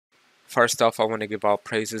First off, I want to give all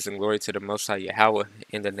praises and glory to the Most High Yahawah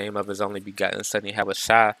in the name of His only begotten Son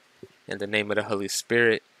YAHAWASHI, in the name of the Holy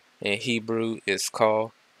Spirit. In Hebrew, it's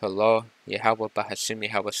called Holy YAHAWAH Bahashim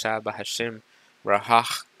YAHAWASHI Bahashim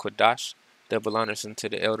Rahach Kodash. Double honors unto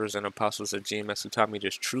the elders and apostles of GMS who taught me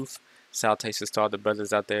this truth. Salutations to all the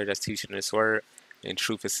brothers out there that's teaching this word in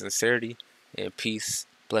truth and sincerity. And peace,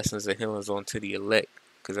 blessings, and healings on to the elect,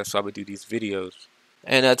 because that's why we do these videos.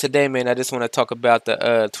 And today, man, I just want to talk about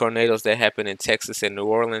the tornadoes that happened in Texas and New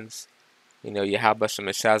Orleans. You know,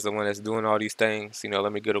 YAHAWASHI is the one that's doing all these things. You know,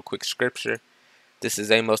 let me get a quick scripture. This is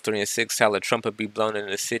Amos 3:6. Shall a trumpet be blown in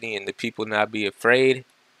the city, and the people not be afraid?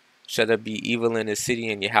 Shall there be evil in the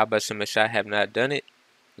city, and YAHAWASHI have not done it?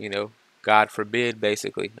 You know, God forbid,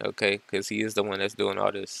 basically, okay, because He is the one that's doing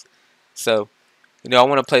all this. So, you know, I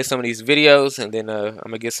want to play some of these videos, and then I'm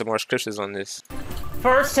going to get some more scriptures on this.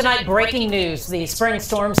 First tonight, breaking news. The spring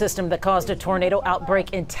storm system that caused a tornado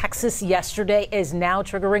outbreak in Texas yesterday is now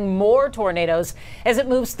triggering more tornadoes as it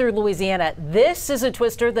moves through Louisiana. This is a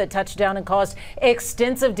twister that touched down and caused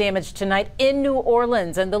extensive damage tonight in New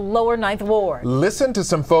Orleans and the lower Ninth Ward. Listen to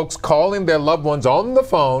some folks calling their loved ones on the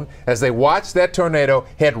phone as they watch that tornado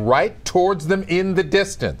head right towards them in the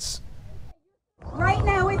distance. Right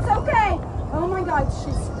now, it's okay. Oh my God,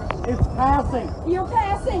 it's passing. You're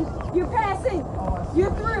passing. You're passing.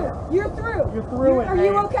 You're through. You're through. You're through it. Are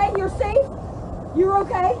you okay? You're safe? You're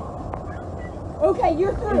okay? Okay,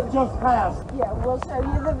 you're through. It just passed. Yeah, we'll show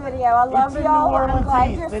you the video. I love y'all. I'm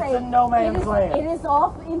glad you're safe. It's in no man's land. It is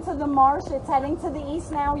off into the marsh. It's heading to the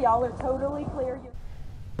east now. Y'all are totally clear.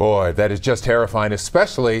 Boy, that is just terrifying,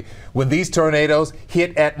 especially when these tornadoes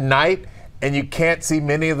hit at night and you can't see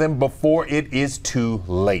many of them before it is too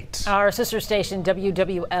late. Our sister station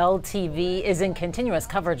WWL-TV is in continuous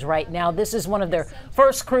coverage right now. This is one of their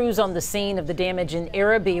first crews on the scene of the damage in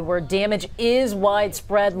Arabi, where damage is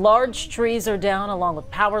widespread. Large trees are down along with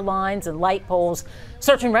power lines and light poles.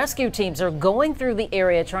 Search and rescue teams are going through the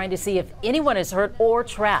area trying to see if anyone is hurt or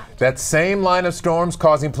trapped. That same line of storms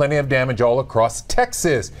causing plenty of damage all across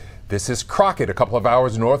Texas. This is Crockett, a couple of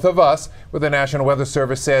hours north of us, where the National Weather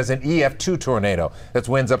Service says an EF2 tornado. That's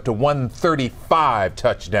winds up to 135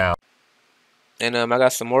 touchdown. And I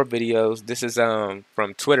got some more videos. This is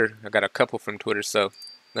from Twitter. I got a couple from Twitter, so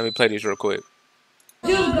let me play these real quick.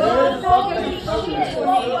 I'm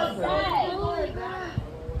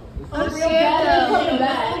scared though.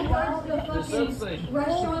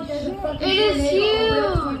 It is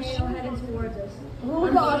huge. Oh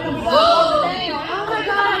my God.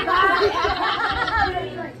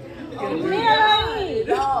 Really?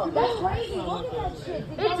 Oh, that's crazy. Look at that shit.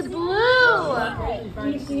 It's blue. Do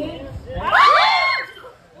you see it?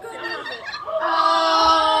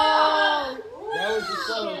 Oh. That was just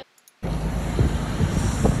so.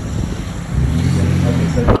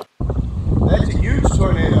 That's a huge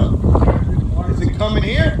tornado. Is it coming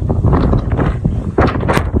here?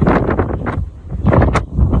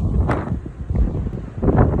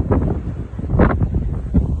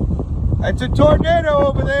 That's a tornado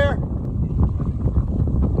over there.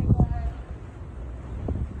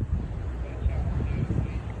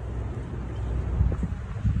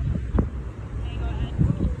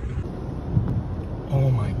 Oh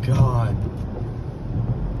my God.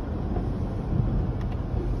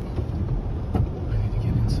 I need to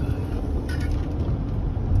get inside.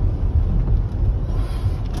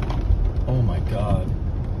 Oh my God.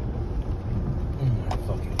 Oh my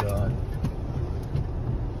fucking God.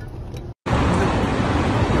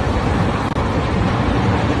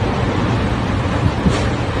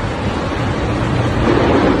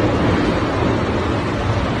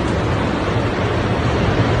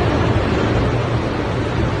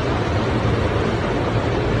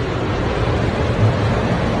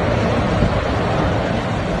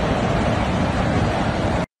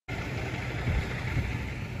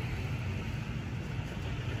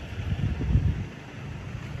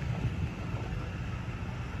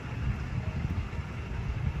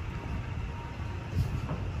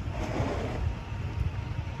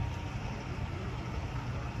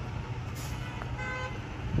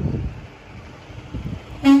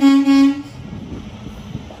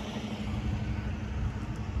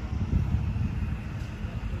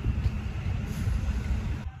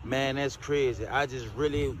 Man, that's crazy. I just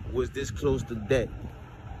really was this close to death.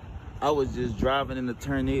 I was just driving in the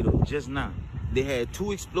tornado just now. They had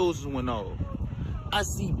 2 explosions went off. I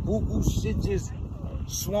see buku shit just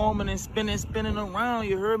swarming and spinning around.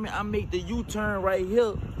 You heard me? I make the U-turn right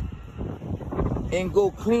here and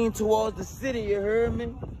go clean towards the city. You heard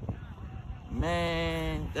me?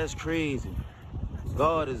 Man, that's crazy.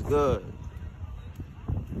 God is good.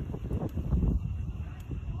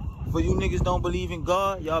 For you niggas don't believe in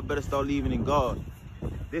God, y'all better start believing in God.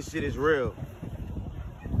 This shit is real.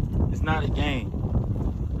 It's not a game.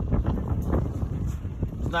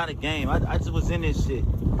 It's not a game. I just was in this shit.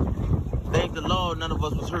 Thank the Lord none of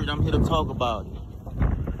us was hurt. I'm here to talk about it.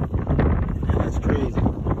 Man, that's crazy.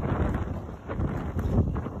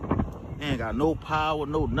 Ain't got no power,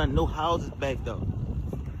 no nothing, no houses back though.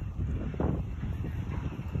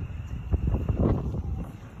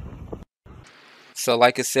 So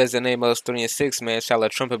like it says in Amos 3 and 6, man, shall a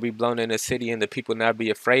trumpet be blown in the city and the people not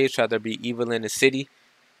be afraid? Shall there be evil in the city?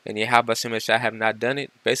 And Yahweh shall have not done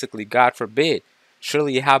it? Basically, God forbid.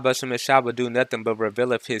 Surely Yahweh shall will do nothing but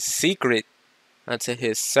revealeth his secret unto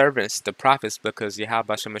his servants, the prophets, because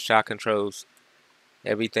Yahweh shall controls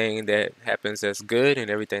everything that happens that's good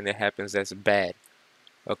and everything that happens that's bad.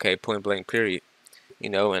 Okay, point blank, period.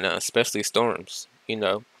 You know, and especially storms, you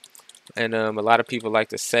know. And a lot of people like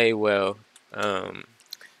to say, well,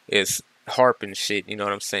 it's harp and shit, you know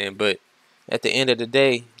what I'm saying? But at the end of the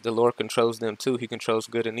day, the Lord controls them too. He controls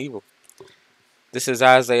good and evil. This is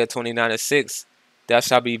Isaiah 29 and 6. Thou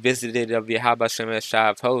shalt be visited of Yahweh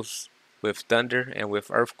Shemeshah of hosts, with thunder and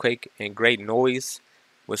with earthquake and great noise,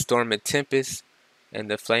 with storm and tempest,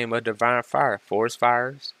 and the flame of divine fire, forest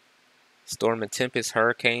fires, storm and tempest,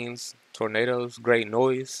 hurricanes, tornadoes, great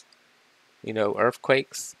noise, you know,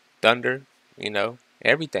 earthquakes, thunder, you know,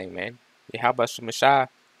 everything, man. Yahweh Shemeshah,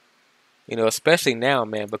 you know, especially now,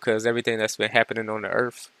 man, because everything that's been happening on the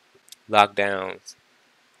earth, lockdowns,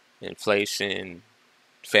 inflation,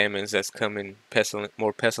 famines that's coming,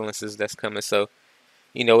 more pestilences that's coming. So,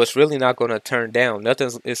 you know, it's really not going to turn down.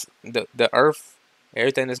 Nothing's, it's the earth,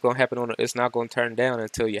 everything that's going to happen on it, it's not going to turn down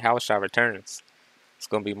until YAHAWASHI returns. It's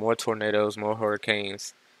going to be more tornadoes, more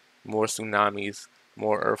hurricanes, more tsunamis,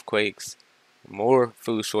 more earthquakes, more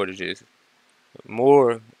food shortages,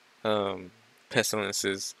 more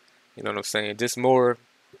pestilences. You know what I'm saying? Just more,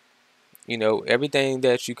 you know, everything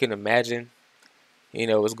that you can imagine, you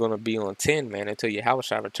know, is going to be on 10, man, until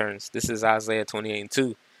YAHAWASHI returns. This is Isaiah 28 and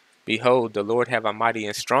 2. Behold, the Lord have a mighty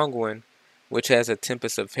and strong one, which has a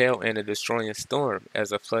tempest of hail and a destroying storm,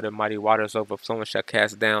 as a flood of mighty waters overflowing shall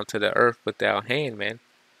cast down to the earth without hand, man.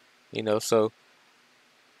 You know, so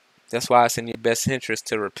that's why it's in your best interest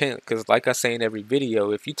to repent. Because like I say in every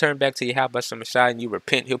video, if you turn back to Yahweh Shemeshah and you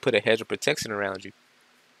repent, he'll put a hedge of protection around you.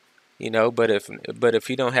 You know, but if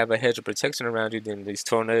you don't have a hedge of protection around you, then these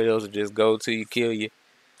tornadoes will just go till you, kill you.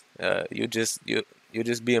 You'll just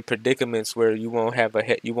be in predicaments where you won't have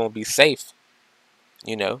you won't be safe.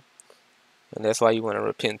 You know, and that's why you want to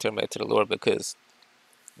repent and turn back to the Lord, because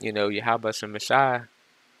you know Yahweh Shemeshah,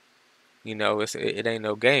 you know, it ain't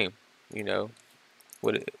no game. You know,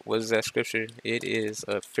 what is that scripture? It is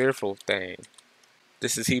a fearful thing.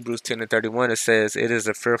 This is Hebrews 10 and 31. It says, it is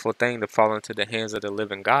a fearful thing to fall into the hands of the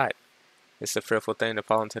living God. It's a fearful thing to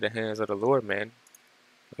fall into the hands of the Lord, man.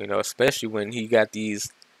 You know, especially when he got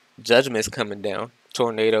these judgments coming down,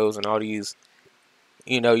 tornadoes and all these,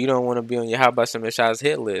 you know, you don't want to be on Yahweh Shemeshah's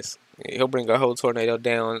hit list. He'll bring a whole tornado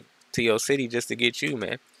down to your city just to get you,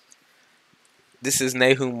 man. This is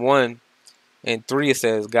Nahum 1 and 3. It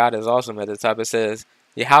says, God is awesome. At the top it says,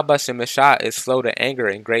 Yahweh Shemeshah is slow to anger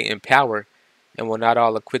and great in power, and will not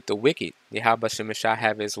all acquit the wicked. Yahweh Shemeshah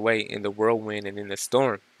have his way in the whirlwind and in the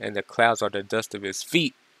storm, and the clouds are the dust of his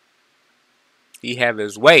feet. He have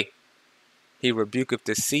his way. He rebuketh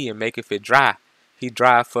the sea and maketh it dry. He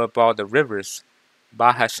drieth up all the rivers.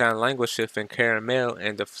 Bahashan languisheth in Caramel,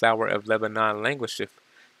 and the flower of Lebanon languisheth.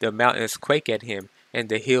 The mountains quake at him, and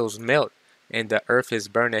the hills melt, and the earth is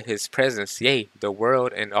burned at his presence, yea, the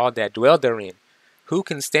world and all that dwell therein. Who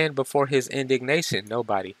can stand before his indignation?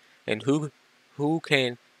 Nobody. And who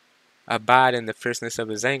can abide in the fierceness of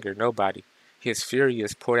his anger? Nobody. His fury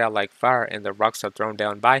is poured out like fire, and the rocks are thrown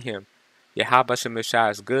down by him. Yahweh Shemeshah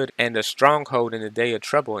is good, and a stronghold in the day of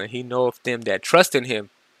trouble, and he knoweth them that trust in him.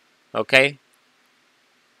 Okay?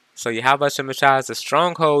 So Yahweh Shemeshah is a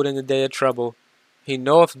stronghold in the day of trouble. He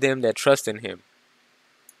knoweth them that trust in him.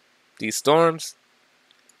 These storms,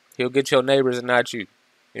 he'll get your neighbors and not you,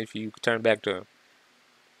 if you turn back to him.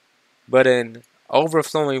 But in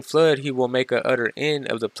overflowing flood, he will make an utter end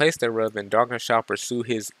of the place thereof, and darkness shall pursue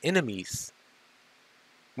his enemies.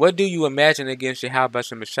 What do you imagine against Yahweh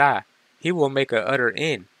Shemeshah? He will make an utter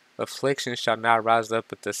end. Affliction shall not rise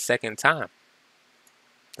up at the second time.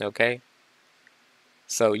 Okay?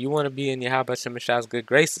 So you want to be in Yahweh Shemeshah's good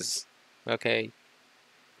graces. Okay?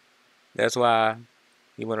 That's why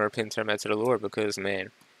you want to repent and turn back to the Lord, because,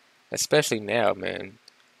 man, especially now, man,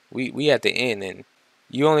 we at the end, and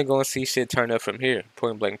you only going to see shit turn up from here,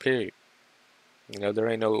 point blank, period. You know, there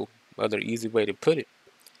ain't no other easy way to put it.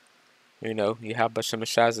 You know,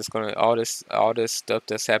 Yahawashi is gonna all this stuff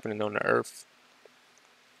that's happening on the earth.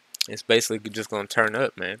 It's basically just gonna turn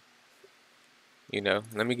up, man. You know,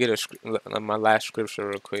 let me get my last scripture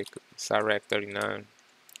real quick. Sirach 39.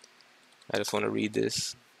 I just want to read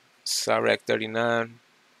this. Sirach 39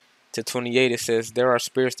 to 28. It says, "There are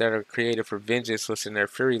spirits that are created for vengeance, which in their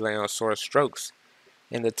fury lay on sore strokes.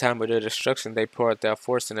 In the time of their destruction, they pour out their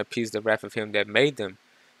force and appease the wrath of him that made them.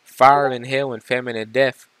 Fire and hail and famine and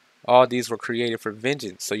death, all these were created for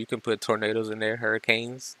vengeance." So you can put tornadoes in there,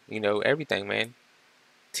 hurricanes, you know, everything, man.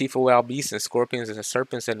 Teeth of wild beasts and scorpions and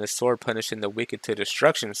serpents, and the sword punishing the wicked to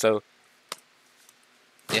destruction. So,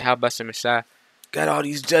 yeah, how about Shemashai? Got all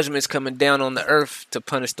these judgments coming down on the earth to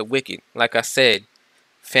punish the wicked. Like I said,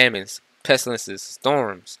 famines, pestilences,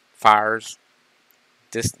 storms, fires.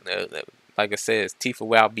 This, like I said, teeth of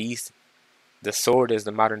wild beasts. The sword is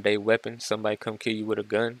the modern day weapon. Somebody come kill you with a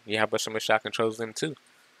gun. Yeah, how about Shemashai controls them too?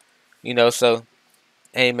 You know, so,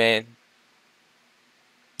 hey, man.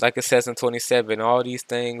 Like it says in 27, all these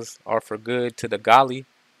things are for good to the godly.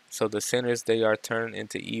 So the sinners, they are turned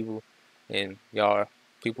into evil. And y'all,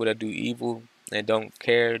 people that do evil and don't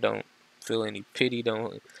care, don't feel any pity,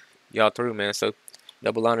 don't, y'all through, man. So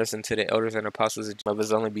double honors unto the elders and apostles of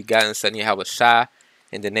his only begotten Son, YAHAWASHI,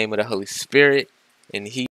 in the name of the Holy Spirit. And he